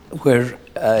We're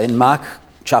in Mark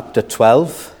chapter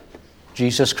 12.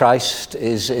 Jesus Christ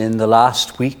is in the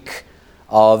last week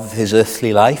of his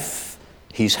earthly life.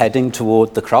 He's heading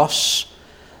toward the cross,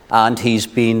 and he's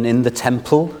been in the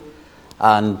temple,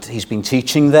 and he's been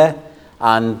teaching there,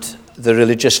 and the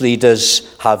religious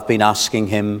leaders have been asking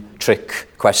him trick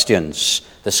questions.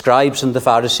 The scribes and the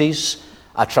Pharisees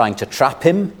are trying to trap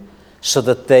him so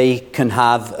that they can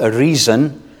have a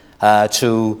reason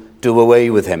to do away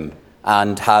with him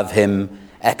and have him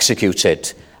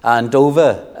executed. And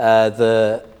over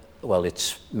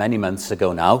it's many months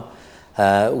ago now,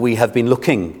 we have been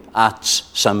looking at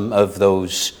some of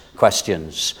those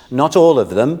questions. Not all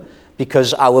of them,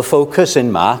 because our focus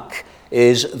in Mark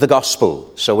is the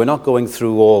gospel. So we're not going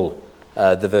through all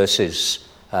the verses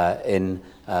in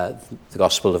the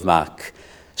Gospel of Mark.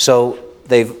 So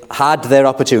they've had their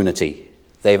opportunity.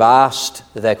 They've asked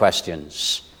their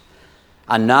questions.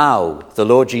 And now, the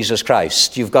Lord Jesus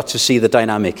Christ, you've got to see the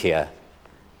dynamic here.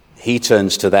 He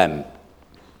turns to them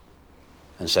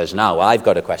and says, now I've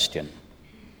got a question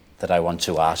that I want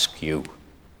to ask you.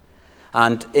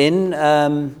 And in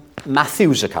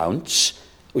Matthew's accounts,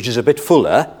 which is a bit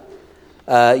fuller,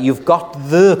 you've got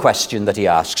the question that he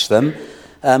asks them.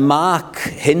 Mark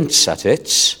hints at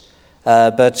it,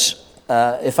 but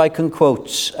if I can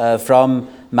quote from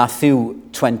Matthew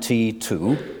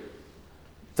 22,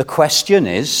 the question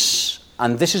is,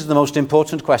 and this is the most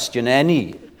important question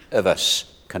any of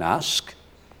us can ask,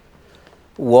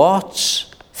 what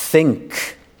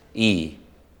think ye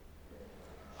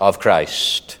of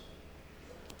Christ?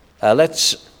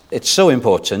 It's so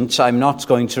important, I'm not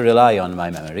going to rely on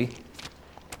my memory.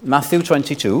 Matthew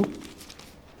 22.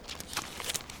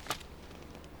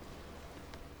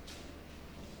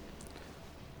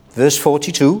 Verse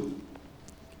 42.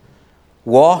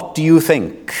 What do you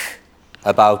think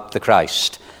about the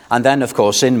Christ? And then, of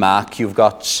course, in Mark, you've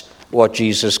got what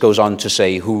Jesus goes on to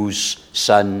say, whose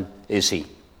son is he?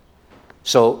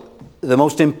 So the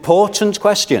most important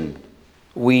question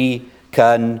we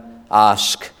can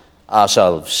ask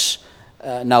ourselves.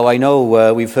 Now, I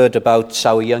know we've heard about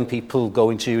our young people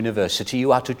going to university.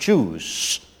 You had to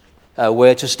choose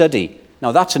where to study.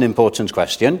 Now, that's an important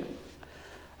question.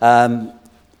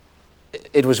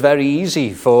 It was very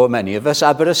easy for many of us.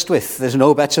 Aberystwyth, there's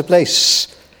no better place.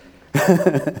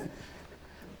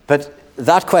 But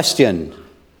that question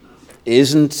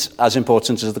isn't as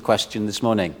important as the question this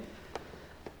morning.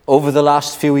 Over the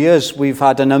last few years, we've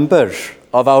had a number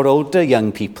of our older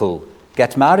young people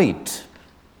get married.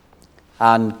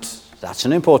 And that's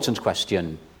an important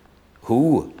question.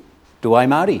 Who do I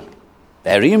marry?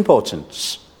 Very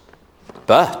important.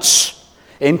 But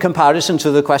in comparison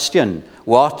to the question,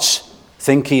 what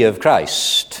think ye of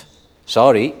Christ?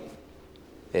 Sorry,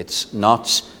 it's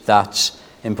not that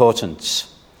important.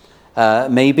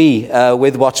 Maybe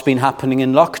with what's been happening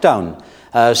in lockdown,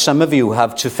 some of you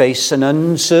have to face an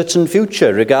uncertain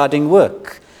future regarding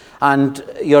work. And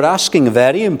you're asking a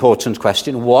very important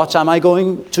question, what am I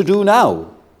going to do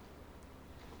now?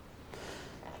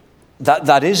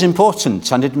 That is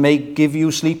important, and it may give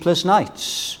you sleepless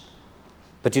nights.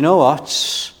 But you know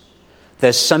what?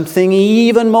 There's something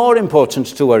even more important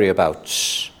to worry about.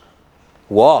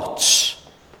 What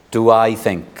do I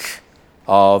think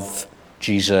of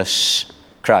Jesus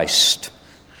Christ?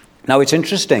 Now, it's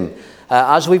interesting.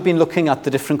 As we've been looking at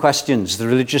the different questions the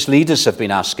religious leaders have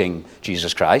been asking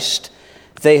Jesus Christ,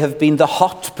 they have been the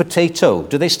hot potato.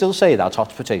 Do they still say that,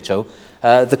 hot potato?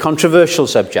 The controversial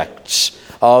subjects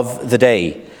of the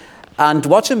day. And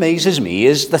what amazes me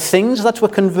is the things that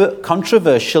were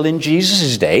controversial in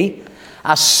Jesus' day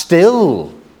are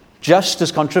still just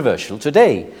as controversial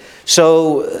today.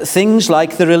 So things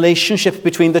like the relationship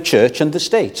between the church and the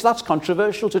state, that's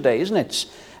controversial today, isn't it?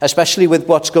 Especially with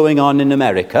what's going on in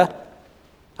America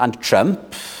and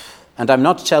Trump. And I'm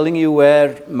not telling you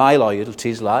where my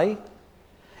loyalties lie.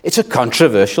 It's a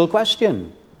controversial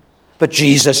question. But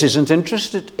Jesus isn't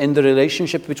interested in the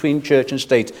relationship between church and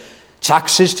state.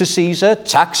 Taxes to Caesar,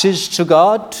 taxes to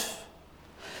God.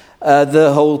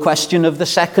 The whole question of the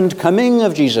second coming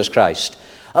of Jesus Christ.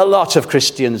 A lot of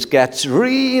Christians get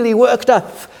really worked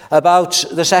up about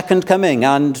the second coming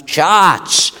and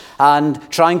charts and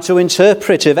trying to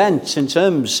interpret events in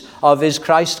terms of, is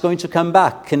Christ going to come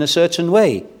back in a certain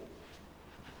way?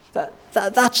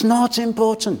 That's not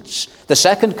important. The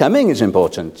second coming is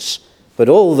important, but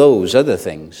all those other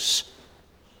things.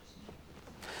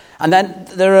 And then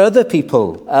there are other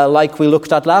people, like we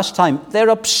looked at last time, they're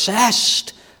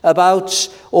obsessed about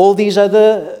all these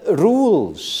other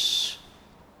rules.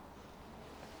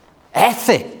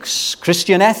 Ethics,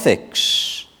 Christian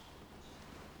ethics.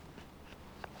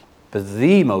 But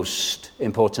the most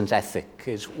important ethic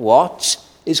is, what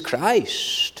is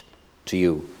Christ to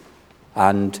you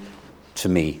and to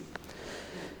me?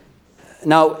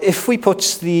 Now, if we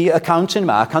put the account in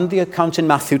Mark and the account in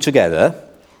Matthew together,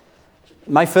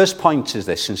 my first point is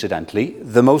this, incidentally,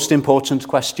 the most important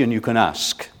question you can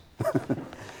ask.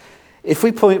 If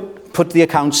we put the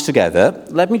accounts together,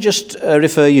 let me just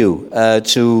refer you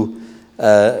to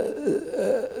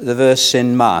the verse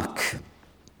in Mark.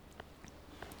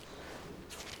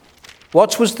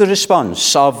 What was the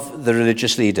response of the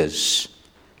religious leaders?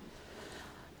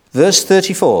 Verse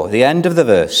 34, the end of the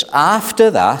verse.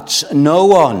 After that, no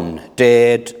one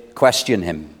dared question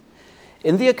him.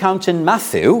 In the account in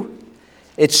Matthew,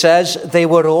 it says they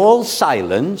were all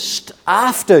silenced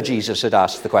after Jesus had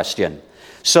asked the question.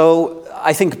 So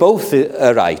I think both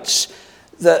are right.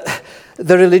 The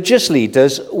religious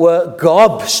leaders were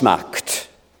gobsmacked,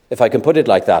 if I can put it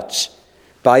like that,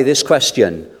 by this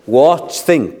question. What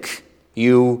think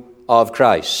you of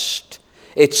Christ?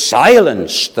 It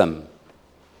silenced them.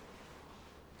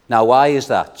 Now, why is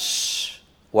that?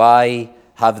 Why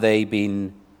have they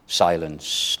been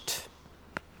silenced?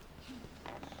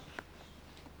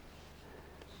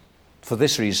 For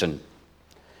this reason.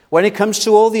 When it comes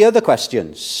to all the other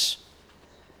questions,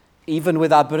 even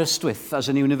with Aberystwyth as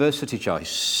an university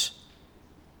choice,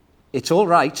 it's all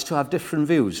right to have different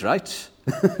views, right?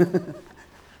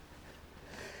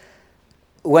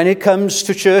 When it comes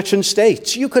to church and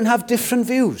state, you can have different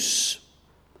views.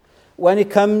 When it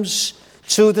comes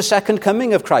to the second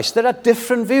coming of Christ, there are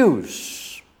different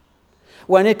views.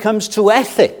 When it comes to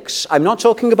ethics, I'm not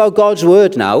talking about God's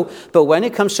word now, but when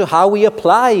it comes to how we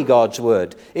apply God's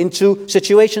word into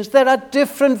situations, there are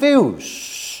different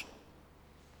views.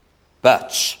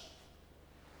 But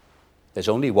there's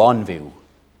only one view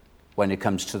when it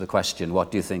comes to the question,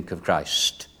 what do you think of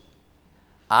Christ?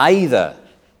 Either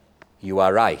you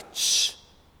are right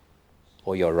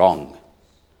or you're wrong.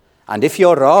 And if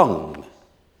you're wrong,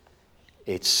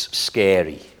 it's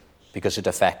scary because it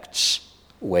affects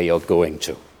where you're going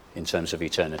to in terms of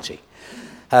eternity.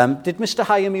 Did Mr.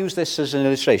 Hyam use this as an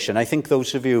illustration? I think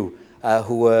those of you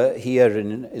who were here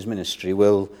in his ministry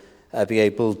will be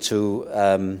able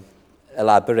to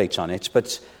elaborate on it.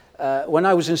 But when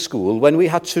I was in school, when we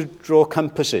had to draw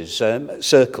compasses,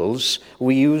 circles,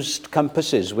 we used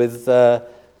compasses with a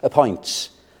point.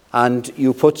 And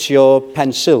you put your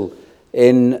pencil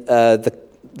in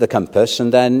the compass,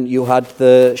 and then you had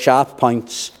the sharp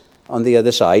points on the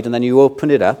other side, and then you open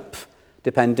it up,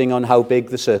 depending on how big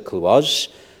the circle was,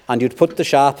 and you'd put the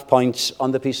sharp points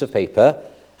on the piece of paper,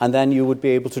 and then you would be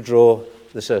able to draw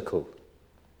the circle.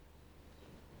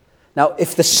 Now,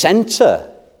 if the center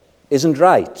isn't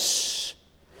right,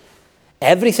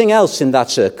 everything else in that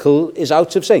circle is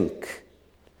out of sync.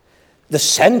 The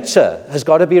center has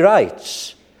got to be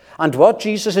right. And what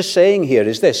Jesus is saying here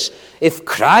is this: if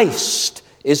Christ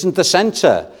isn't the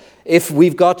center, if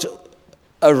we've got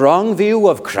a wrong view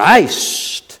of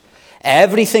Christ,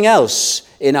 everything else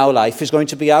in our life is going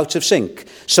to be out of sync.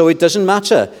 So it doesn't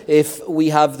matter if we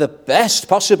have the best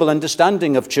possible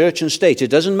understanding of church and state. It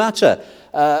doesn't matter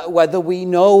whether we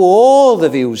know all the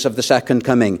views of the second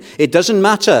coming. It doesn't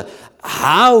matter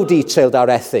how detailed our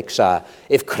ethics are.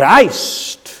 If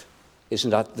Christ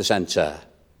isn't at the center,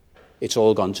 it's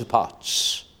all gone to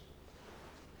pots.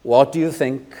 What do you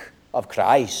think of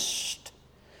Christ?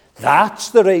 That's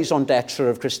the raison d'etre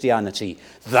of Christianity.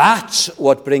 That's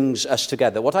what brings us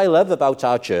together. What I love about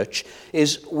our church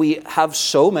is we have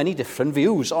so many different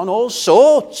views on all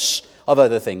sorts of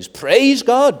other things. Praise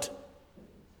God.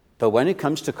 But when it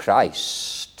comes to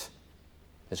Christ,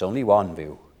 there's only one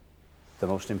view. The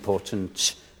most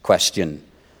important question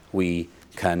we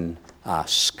can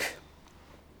ask.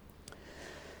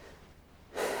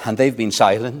 And they've been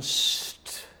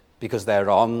silenced because they're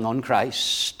wrong on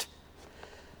Christ.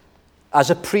 As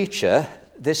a preacher,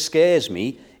 this scares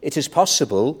me. It is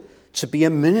possible to be a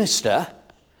minister,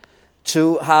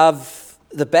 to have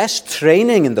the best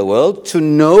training in the world, to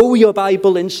know your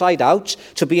Bible inside out,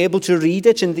 to be able to read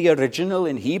it in the original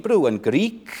in Hebrew and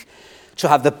Greek, to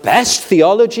have the best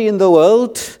theology in the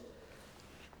world,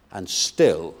 and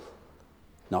still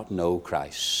not know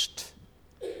Christ.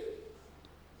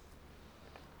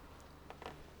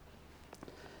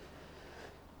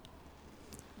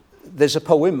 There's a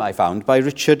poem I found by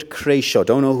Richard Crashaw,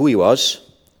 don't know who he was,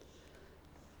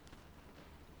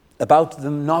 about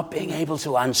them not being able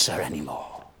to answer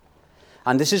anymore.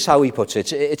 And this is how he puts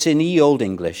it. It's in Old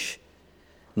English.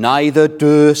 Neither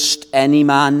durst any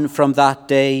man from that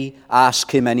day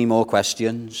ask him any more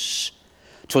questions.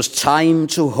 'Twas time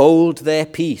to hold their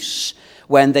peace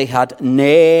when they had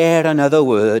ne'er another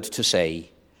word to say.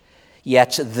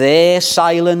 yet their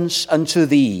silence unto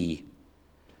thee,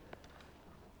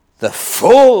 the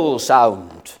full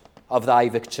sound of thy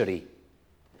victory.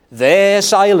 Their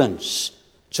silence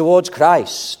towards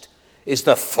Christ is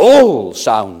the full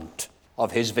sound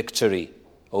of his victory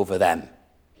over them.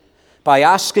 By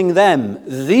asking them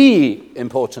the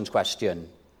important question,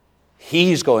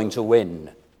 he's going to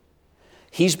win.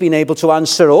 He's been able to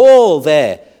answer all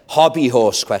their hobby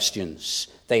horse questions.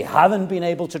 They haven't been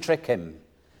able to trick him.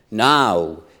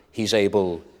 Now he's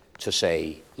able to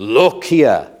say, look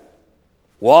here,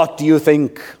 what do you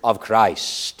think of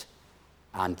Christ?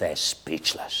 And they're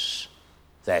speechless.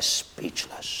 They're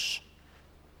speechless.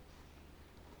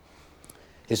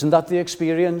 Isn't that the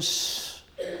experience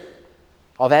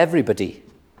of everybody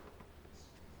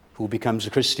who becomes a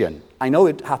Christian? I know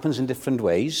it happens in different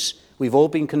ways. We've all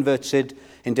been converted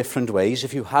in different ways.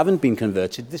 If you haven't been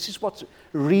converted, this is what's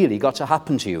really got to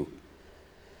happen to you.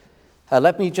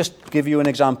 Let me just give you an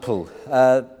example.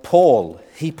 Paul,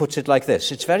 he puts it like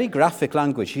this. It's very graphic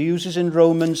language. He uses in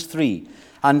Romans 3.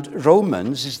 And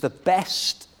Romans is the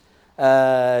best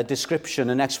description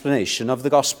and explanation of the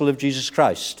gospel of Jesus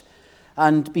Christ.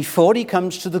 And before he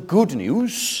comes to the good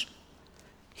news,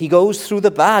 he goes through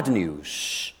the bad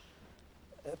news.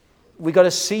 We've got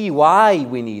to see why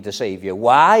we need a Savior,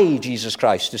 why Jesus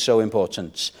Christ is so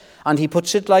important. And he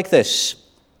puts it like this.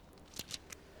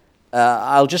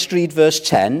 I'll just read verse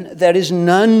 10. There is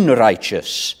none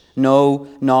righteous, no,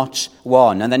 not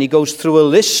one. And then he goes through a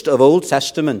list of Old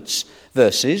Testament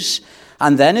verses.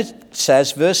 And then it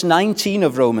says, verse 19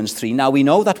 of Romans 3, now we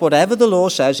know that whatever the law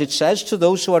says, it says to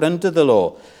those who are under the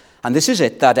law. And this is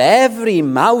it, that every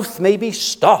mouth may be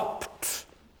stopped.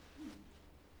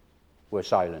 We're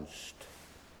silenced.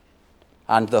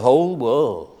 And the whole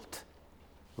world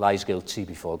lies guilty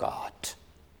before God.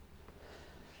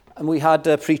 And we had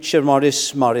preacher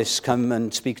Maurice Morris come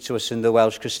and speak to us in the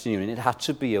Welsh Christian Union. It had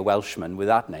to be a Welshman with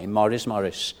that name, Maurice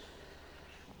Morris.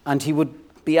 And he would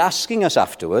be asking us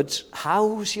afterwards,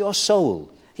 how's your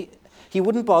soul? He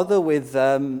wouldn't bother with,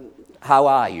 how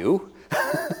are you?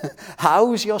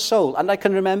 How's your soul? And I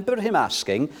can remember him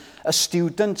asking a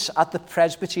student at the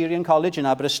Presbyterian College in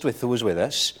Aberystwyth who was with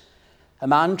us, a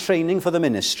man training for the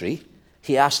ministry.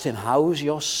 He asked him, how's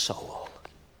your soul?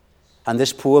 And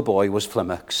this poor boy was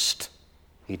flummoxed.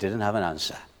 He didn't have an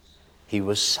answer. He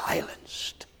was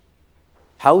silenced.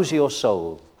 How's your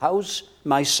soul? How's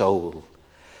my soul?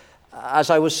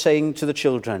 As I was saying to the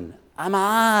children, am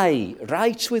I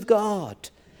right with God?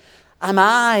 Am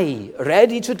I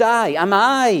ready to die? Am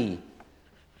I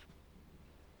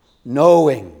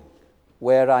knowing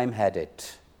where I'm headed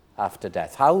after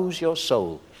death? How's your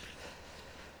soul?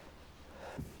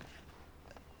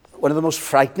 One of the most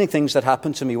frightening things that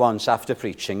happened to me once after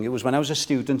preaching, it was when I was a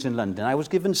student in London. I was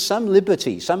given some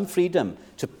liberty, some freedom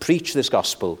to preach this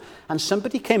gospel. And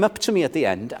somebody came up to me at the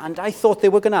end, and I thought they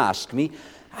were going to ask me,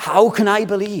 how can I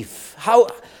believe?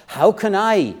 How can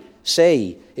I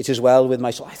say it is well with my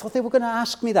soul? I thought they were going to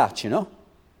ask me that, you know.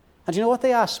 And you know what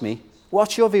they asked me?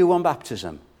 What's your view on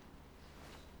baptism?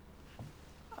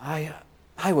 I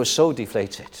was so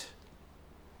deflated.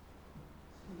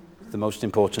 The most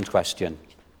important question.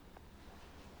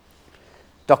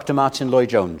 Dr. Martin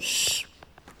Lloyd-Jones,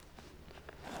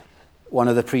 one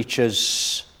of the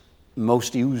preachers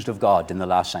most used of God in the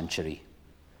last century.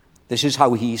 This is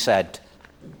how he said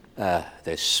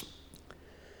this.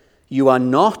 You are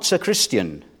not a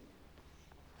Christian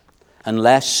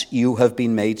unless you have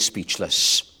been made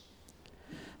speechless.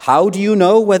 How do you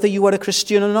know whether you are a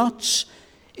Christian or not?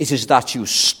 It is that you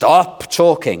stop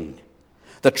talking.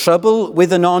 The trouble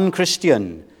with a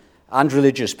non-Christian and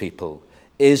religious people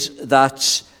is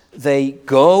that they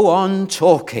go on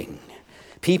talking.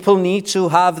 People need to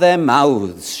have their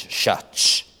mouths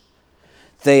shut.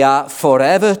 They are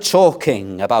forever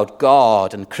talking about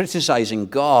God and criticizing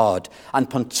God and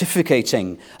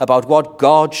pontificating about what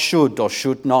God should or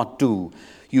should not do.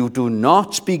 You do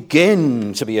not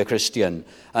begin to be a Christian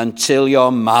until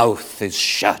your mouth is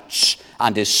shut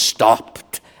and is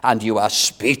stopped and you are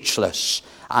speechless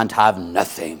and have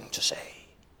nothing to say.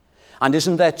 And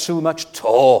isn't there too much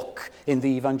talk in the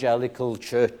evangelical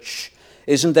church?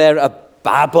 Isn't there a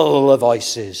babble of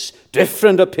voices,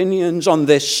 different opinions on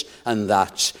this and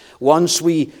that? Once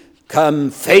we come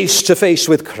face to face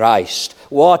with Christ,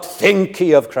 what think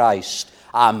ye of Christ?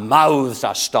 Our mouths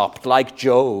are stopped. Like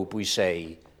Job, we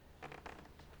say,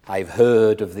 I've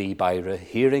heard of thee by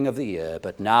hearing of the ear,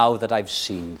 but now that I've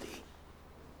seen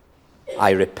thee, I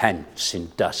repent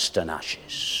in dust and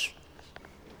ashes.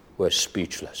 We're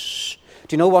speechless.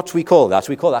 Do you know what we call that?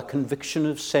 We call that conviction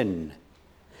of sin.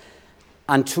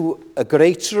 And to a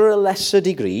greater or lesser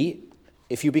degree,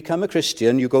 if you become a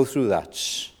Christian, you go through that.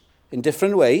 In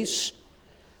different ways,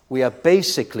 we are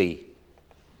basically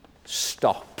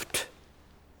stopped.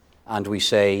 And we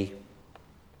say,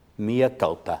 mea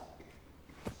culpa.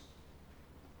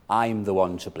 I'm the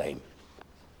one to blame.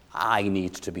 I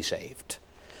need to be saved.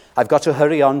 I've got to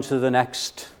hurry on to the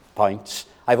next point.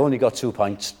 I've only got 2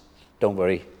 points. Don't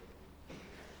worry.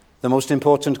 The most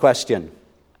important question,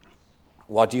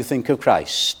 what do you think of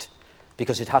Christ?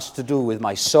 Because it has to do with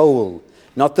my soul,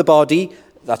 not the body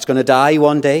that's going to die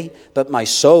one day, but my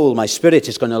soul, my spirit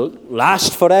is going to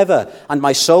last forever. And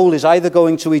my soul is either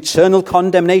going to eternal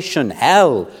condemnation,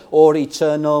 hell, or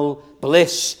eternal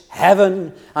bliss,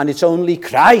 heaven. And it's only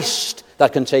Christ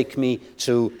that can take me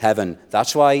to heaven.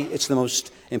 That's why it's the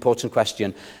most important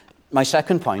question. My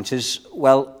second point is,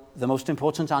 well, the most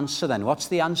important answer then. What's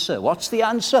the answer? What's the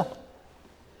answer?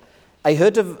 I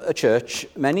heard of a church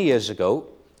many years ago,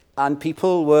 and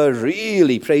people were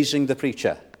really praising the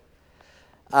preacher.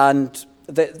 And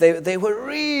they were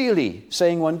really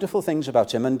saying wonderful things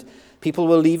about him. And people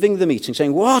were leaving the meeting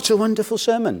saying, what a wonderful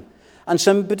sermon. And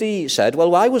somebody said,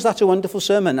 well, why was that a wonderful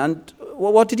sermon? And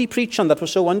what did he preach on that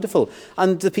was so wonderful?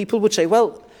 And the people would say,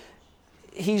 well,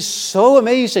 he's so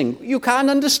amazing. You can't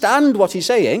understand what he's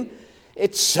saying.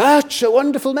 It's such a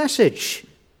wonderful message.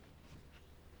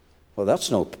 Well, that's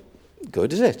no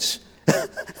good, is it?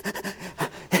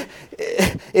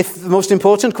 If the most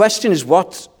important question is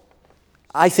what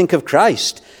I think of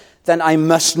Christ, then I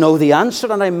must know the answer,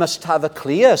 and I must have a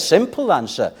clear, simple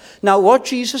answer. Now, what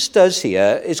Jesus does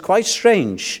here is quite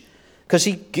strange, because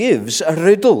he gives a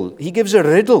riddle. He gives a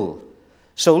riddle.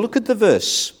 So look at the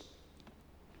verse.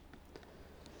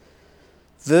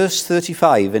 Verse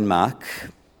 35 in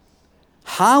Mark.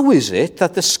 How is it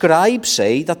that the scribes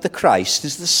say that the Christ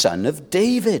is the son of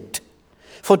David?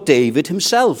 For David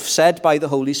himself said by the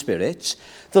Holy Spirit,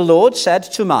 the Lord said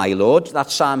to my Lord,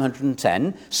 that's Psalm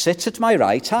 110, sit at my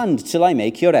right hand till I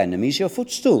make your enemies your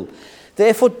footstool.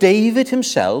 Therefore David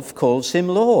himself calls him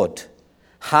Lord.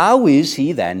 How is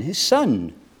he then his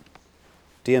son?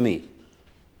 Dear me.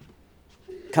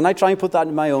 Can I try and put that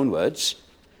in my own words?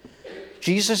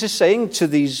 Jesus is saying to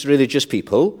these religious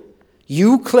people,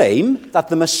 you claim that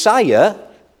the Messiah,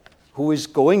 who is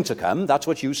going to come, that's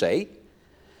what you say,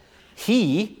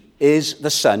 he is the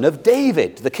son of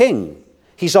David, the king.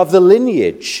 He's of the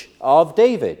lineage of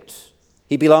David.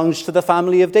 He belongs to the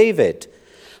family of David.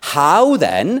 How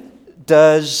then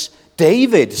does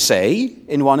David say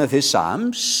in one of his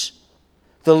Psalms,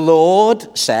 the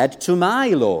Lord said to my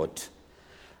Lord?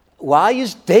 Why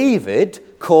is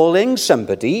David calling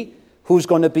somebody who's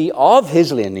going to be of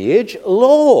his lineage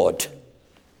Lord?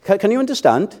 Can you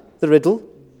understand the riddle?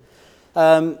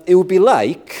 It would be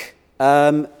like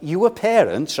you were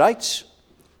parents, right?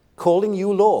 Calling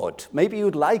you Lord. Maybe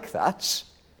you'd like that.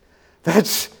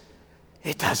 But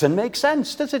it doesn't make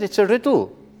sense, does it? It's a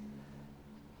riddle.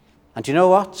 And you know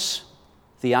what?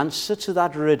 The answer to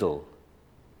that riddle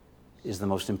is the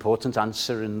most important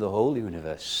answer in the whole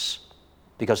universe,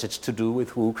 because it's to do with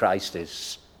who Christ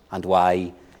is and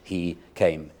why he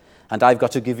came. And I've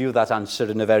got to give you that answer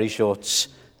in a very short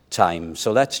time.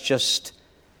 So let's just,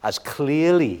 as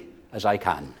clearly as I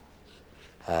can,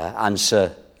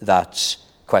 answer that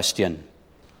question.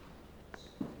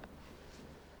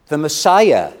 The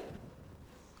Messiah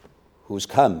who's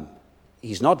come,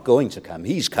 he's not going to come,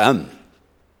 he's come.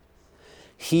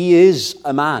 He is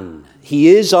a man. He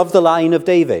is of the line of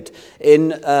David. In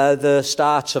the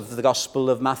start of the Gospel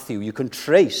of Matthew, you can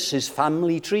trace his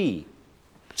family tree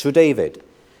to David.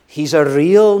 He's a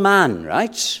real man,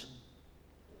 right?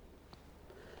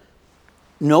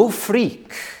 No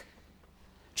freak.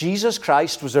 Jesus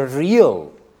Christ was a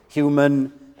real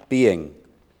human being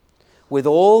with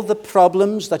all the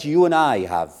problems that you and I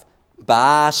have,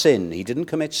 bar sin. He didn't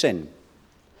commit sin.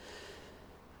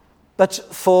 But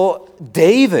for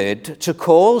David to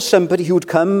call somebody who would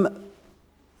come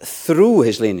through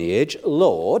his lineage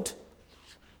Lord,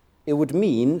 it would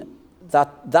mean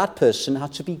that that person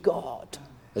had to be God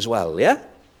as well, yeah?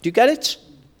 Do you get it?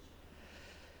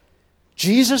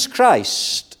 Jesus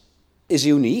Christ is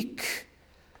unique.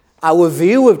 Our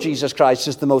view of Jesus Christ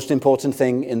is the most important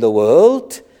thing in the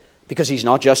world because he's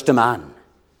not just a man.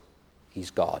 He's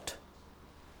God.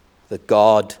 The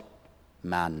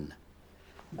God-man.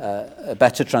 A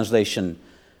better translation,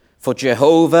 for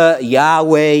Jehovah,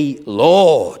 Yahweh,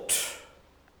 Lord.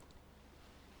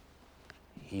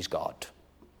 He's God.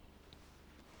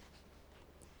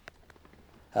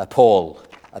 Paul,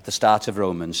 at the start of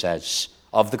Romans, says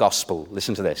of the gospel,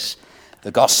 listen to this,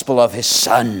 the gospel of his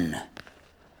Son,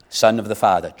 Son of the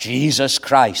Father, Jesus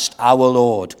Christ, our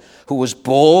Lord, who was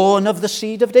born of the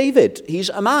seed of David. He's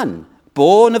a man,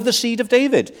 born of the seed of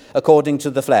David, according to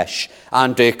the flesh,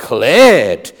 and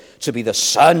declared to be the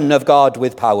Son of God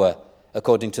with power,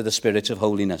 according to the Spirit of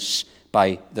holiness,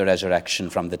 by the resurrection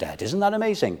from the dead. Isn't that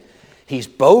amazing? He's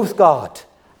both God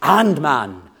and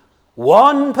man.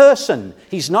 One person.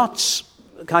 He's not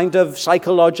kind of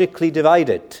psychologically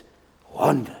divided.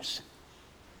 One person.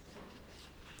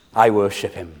 I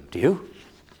worship him. Do you?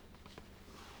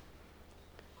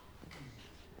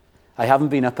 I haven't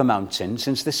been up a mountain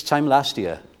since this time last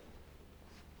year.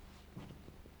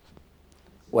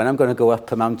 When I'm going to go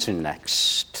up a mountain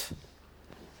next,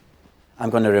 I'm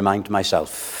going to remind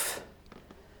myself,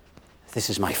 this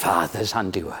is my Father's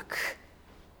handiwork.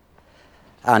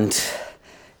 And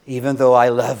even though I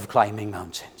love climbing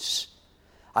mountains,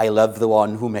 I love the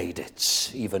one who made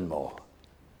it even more.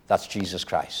 That's Jesus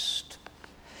Christ.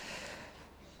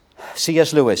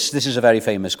 C.S. Lewis, this is a very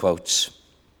famous quote.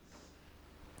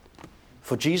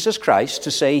 For Jesus Christ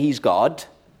to say he's God,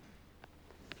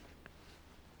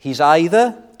 he's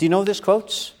either, do you know this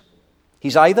quote?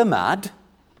 He's either mad,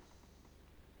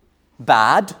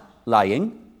 bad,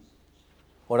 lying,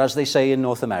 or as they say in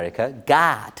North America,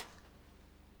 gad.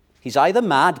 He's either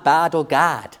mad, bad, or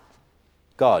gad.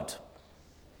 God.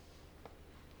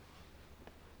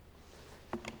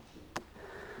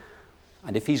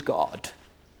 And if he's God,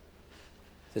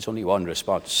 there's only one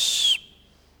response.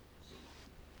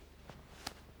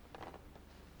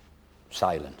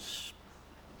 Silence.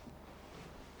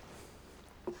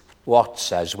 Watt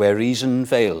says, where reason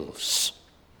fails,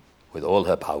 with all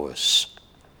her powers,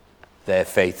 there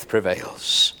faith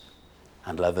prevails,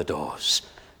 and love adores.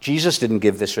 Jesus didn't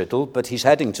give this riddle, but he's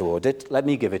heading toward it. Let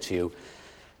me give it to you.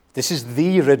 This is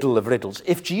the riddle of riddles.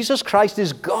 If Jesus Christ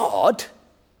is God,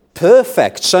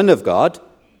 perfect Son of God,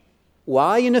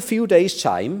 why in a few days'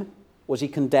 time was he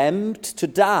condemned to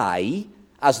die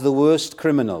as the worst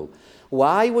criminal?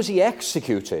 Why was he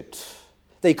executed?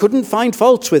 They couldn't find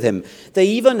fault with him. They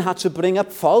even had to bring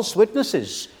up false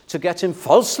witnesses to get him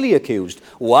falsely accused.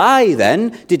 Why,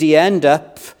 then, did he end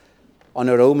up on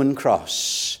a Roman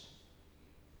cross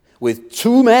with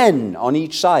two men on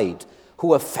each side who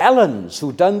were felons,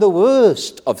 who'd done the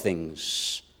worst of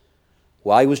things?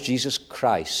 Why was Jesus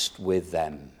Christ with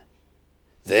them?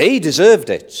 They deserved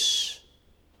it.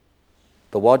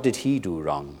 But what did he do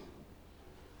wrong?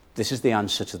 This is the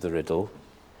answer to the riddle.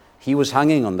 He was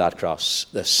hanging on that cross,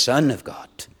 the Son of God,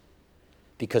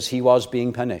 because he was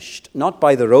being punished, not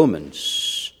by the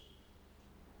Romans,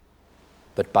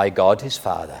 but by God his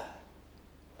Father.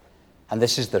 And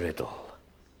this is the riddle.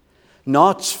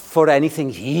 Not for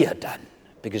anything he had done,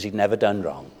 because he'd never done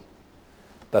wrong,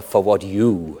 but for what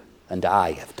you and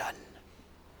I have done.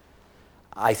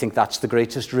 I think that's the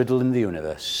greatest riddle in the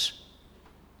universe.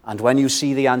 And when you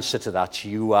see the answer to that,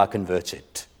 you are converted.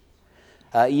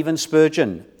 Even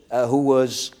Spurgeon, who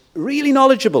was really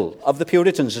knowledgeable of the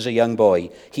Puritans as a young boy,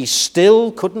 he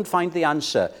still couldn't find the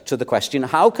answer to the question,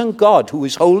 how can God, who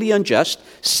is holy and just,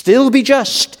 still be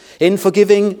just in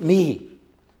forgiving me?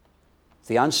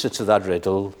 The answer to that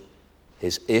riddle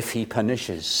is if he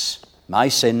punishes my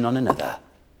sin on another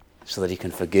so that he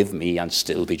can forgive me and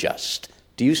still be just.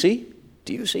 Do you see?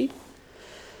 Do you see?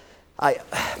 I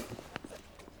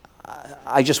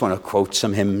just want to quote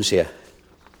some hymns here.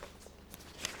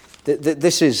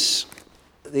 This is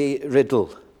the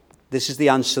riddle. This is the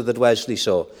answer that Wesley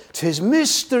saw. 'Tis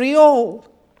mystery all.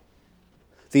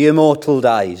 The immortal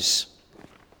dies.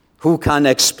 Who can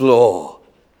explore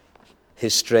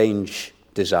his strange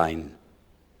design?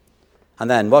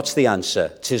 And then, what's the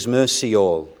answer? 'Tis mercy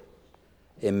all,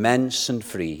 immense and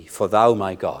free, for thou,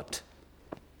 my God,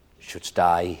 shouldst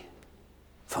die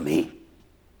for me.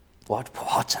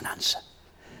 What an answer.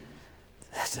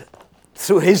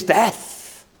 Through his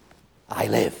death, I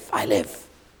live.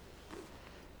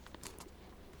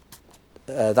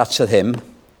 That's a hymn.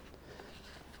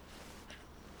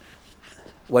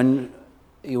 When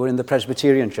you were in the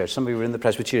Presbyterian church, some of you were in the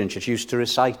Presbyterian church, you used to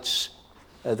recite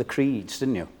the creeds,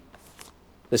 didn't you?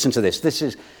 Listen to this.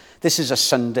 This is a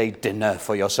Sunday dinner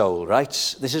for your soul,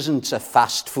 right? This isn't a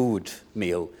fast food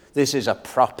meal. This is a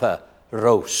proper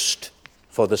roast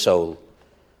for the soul.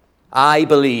 I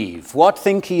believe. What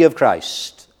think ye of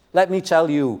Christ? Let me tell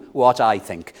you what I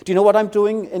think. Do you know what I'm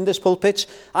doing in this pulpit?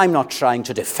 I'm not trying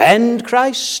to defend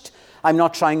Christ. I'm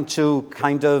not trying to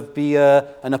kind of be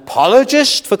an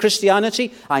apologist for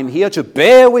Christianity. I'm here to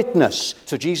bear witness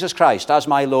to Jesus Christ as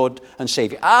my Lord and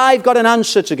Savior. I've got an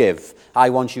answer to give. I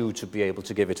want you to be able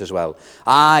to give it as well.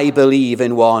 I believe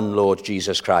in one Lord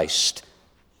Jesus Christ,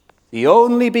 the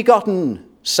only begotten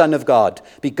Son of God,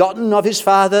 begotten of his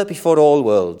Father before all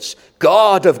worlds,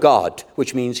 God of God,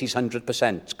 which means he's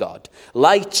 100% God,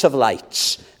 light of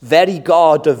lights, very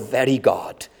God of very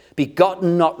God,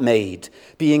 begotten, not made,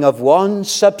 being of one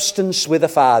substance with the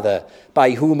Father,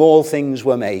 by whom all things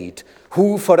were made,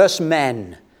 who for us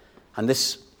men, and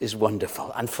this is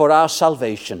wonderful, and for our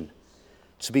salvation,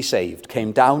 to be saved,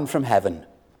 came down from heaven,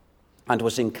 and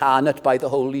was incarnate by the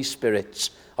Holy Spirit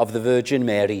of the Virgin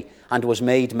Mary, and was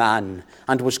made man,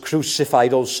 and was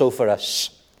crucified also for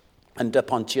us. Under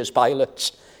Pontius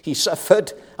Pilate he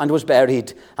suffered, and was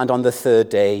buried, and on the third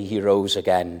day he rose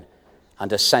again,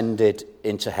 and ascended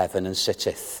into heaven, and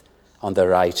sitteth on the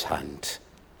right hand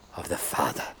of the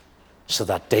Father. So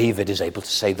that David is able to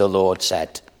say, the Lord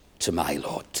said to my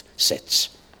Lord, sit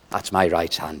at my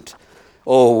right hand.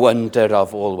 O wonder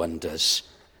of all wonders,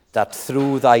 that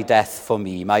through thy death for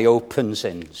me, my open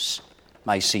sins,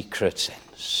 my secret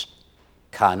sins,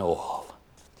 can all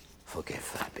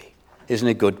forgive them be. Isn't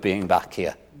it good being back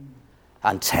here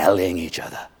and telling each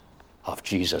other of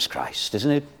Jesus Christ?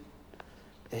 Isn't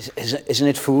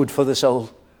it food for the soul?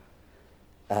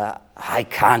 I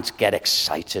can't get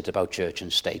excited about church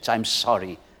and state. I'm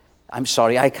sorry,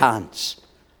 I can't.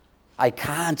 I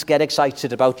can't get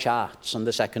excited about charts and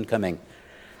the second coming.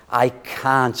 I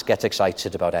can't get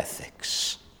excited about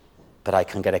ethics, but I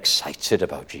can get excited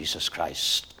about Jesus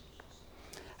Christ.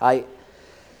 I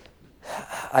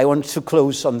want to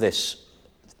close on this.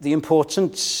 The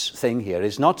important thing here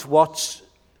is not what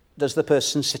does the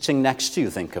person sitting next to you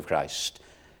think of Christ.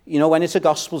 You know, when it's a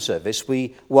gospel service,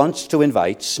 we want to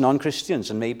invite non-Christians,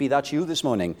 and maybe that's you this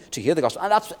morning, to hear the gospel.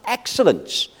 And that's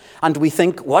excellent. And we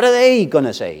think, what are they going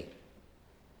to say?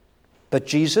 But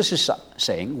Jesus is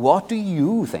saying, what do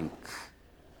you think?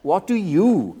 What do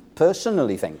you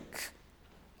personally think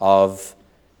of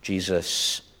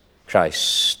Jesus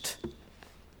Christ?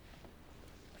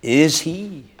 Is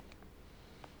he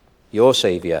your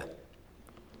Saviour?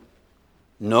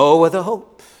 No other hope.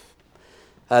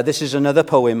 This is another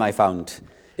poem I found.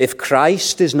 If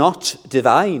Christ is not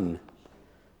divine,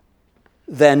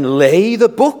 then lay the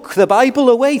book, the Bible,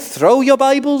 away. Throw your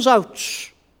Bibles out.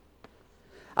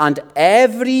 And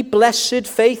every blessed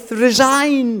faith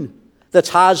resign that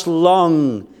has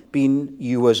long been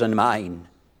yours and mine.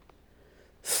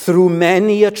 Through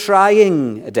many a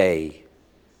trying day,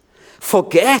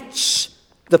 forget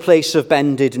the place of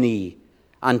bended knee,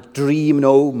 and dream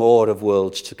no more of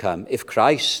worlds to come, if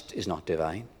Christ is not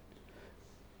divine.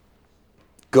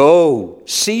 Go,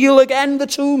 seal again the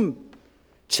tomb,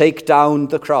 take down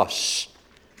the cross,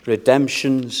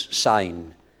 redemption's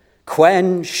sign,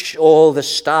 quench all the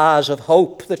stars of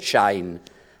hope that shine,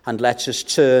 and let us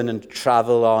turn and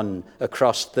travel on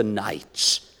across the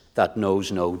night that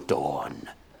knows no dawn.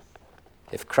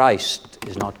 If Christ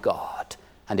is not God,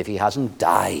 and if he hasn't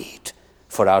died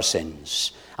for our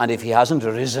sins, and if he hasn't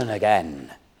risen again,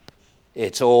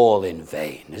 it's all in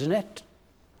vain, isn't it?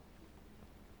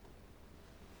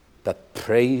 But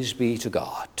praise be to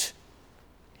God,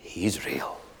 he's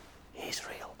real. He's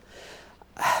real.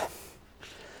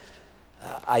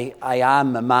 I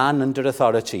am a man under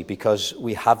authority because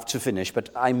we have to finish, but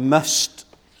I must,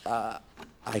 I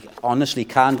honestly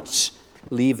can't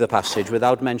leave the passage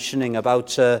without mentioning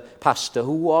about a pastor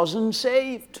who wasn't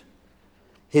saved.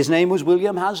 His name was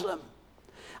William Haslam.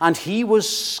 And he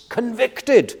was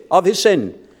convicted of his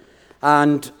sin.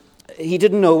 And he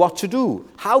didn't know what to do.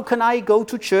 How can I go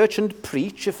to church and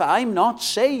preach if I'm not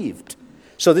saved?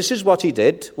 So this is what he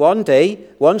did. One day,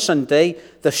 one Sunday,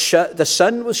 the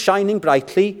sun was shining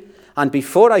brightly. And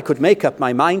before I could make up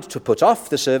my mind to put off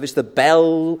the service, the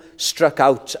bell struck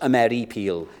out a merry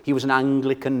peal. He was an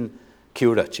Anglican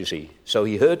curate, you see. So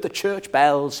he heard the church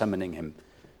bell summoning him.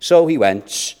 So he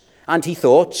went. And he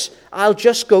thought, I'll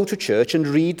just go to church and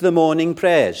read the morning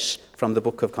prayers from the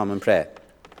Book of Common Prayer.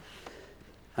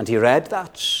 And he read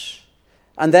that.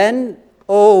 And then,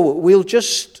 we'll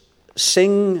just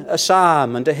sing a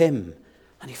psalm and a hymn.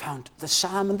 And he found the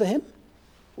psalm and the hymn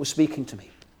was speaking to me.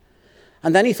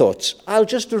 And then he thought, I'll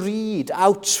just read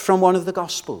out from one of the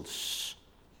Gospels.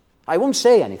 I won't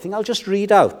say anything, I'll just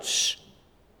read out.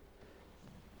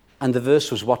 And the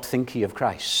verse was, what think ye of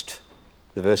Christ?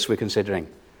 The verse we're considering.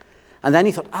 And then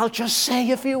he thought, I'll just say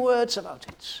a few words about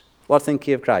it. What think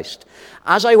ye of Christ?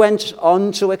 As I went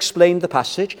on to explain the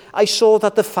passage, I saw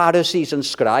that the Pharisees and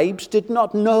scribes did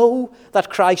not know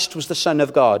that Christ was the Son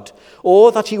of God,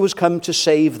 or that he was come to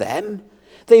save them.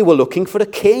 They were looking for a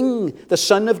king, the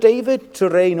son of David, to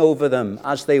reign over them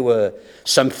as they were.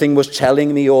 Something was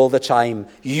telling me all the time,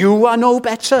 you are no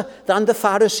better than the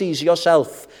Pharisees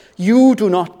yourself. You do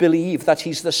not believe that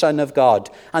he's the Son of God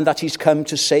and that he's come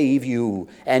to save you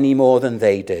any more than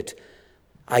they did.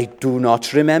 I do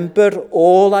not remember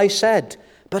all I said,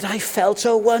 but I felt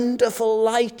a wonderful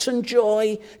light and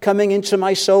joy coming into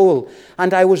my soul,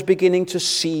 and I was beginning to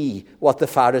see what the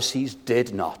Pharisees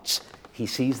did not. He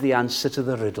sees the answer to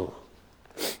the riddle.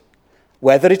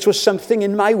 Whether it was something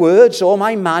in my words or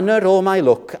my manner or my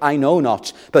look, I know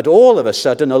not. But all of a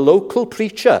sudden, a local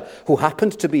preacher who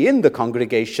happened to be in the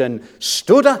congregation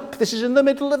stood up. This is in the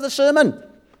middle of the sermon.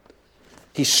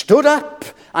 He stood up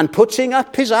and putting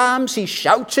up his arms, he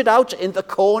shouted out in the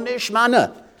Cornish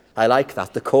manner. I like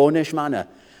that, the Cornish manner.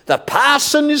 The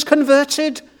parson is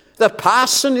converted. The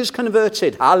parson is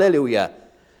converted. Hallelujah.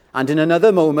 And in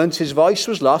another moment, his voice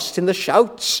was lost in the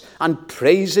shouts and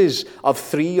praises of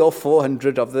 300 or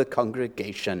 400 of the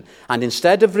congregation. And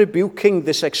instead of rebuking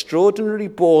this extraordinary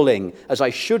bawling, as I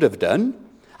should have done,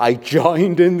 I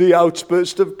joined in the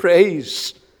outburst of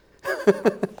praise.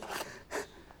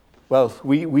 Well,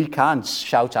 we can't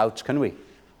shout out, can we?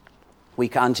 We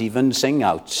can't even sing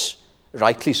out,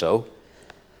 rightly so.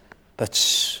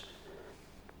 But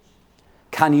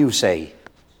can you say,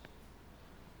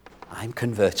 I'm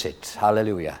converted?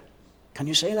 Hallelujah. Can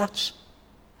you say that?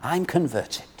 I'm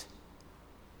converted.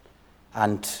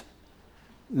 And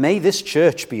may this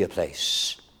church be a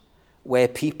place where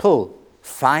people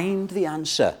find the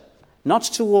answer, not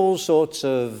to all sorts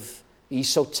of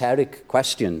esoteric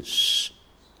questions,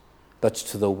 but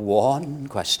to the one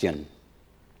question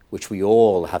which we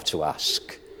all have to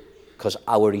ask, because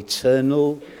our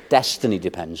eternal destiny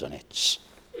depends on it.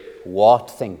 What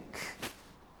think?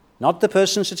 Not the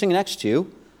person sitting next to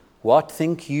you. What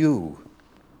think you?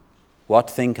 What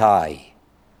think I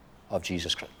of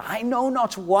Jesus Christ? I know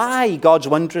not why God's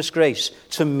wondrous grace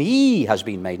to me has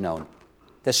been made known.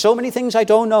 There's so many things I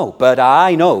don't know, but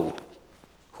I know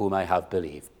whom I have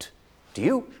believed. Do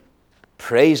you?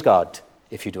 Praise God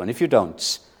if you do. And if you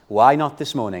don't, why not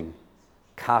this morning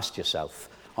cast yourself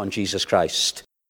on Jesus Christ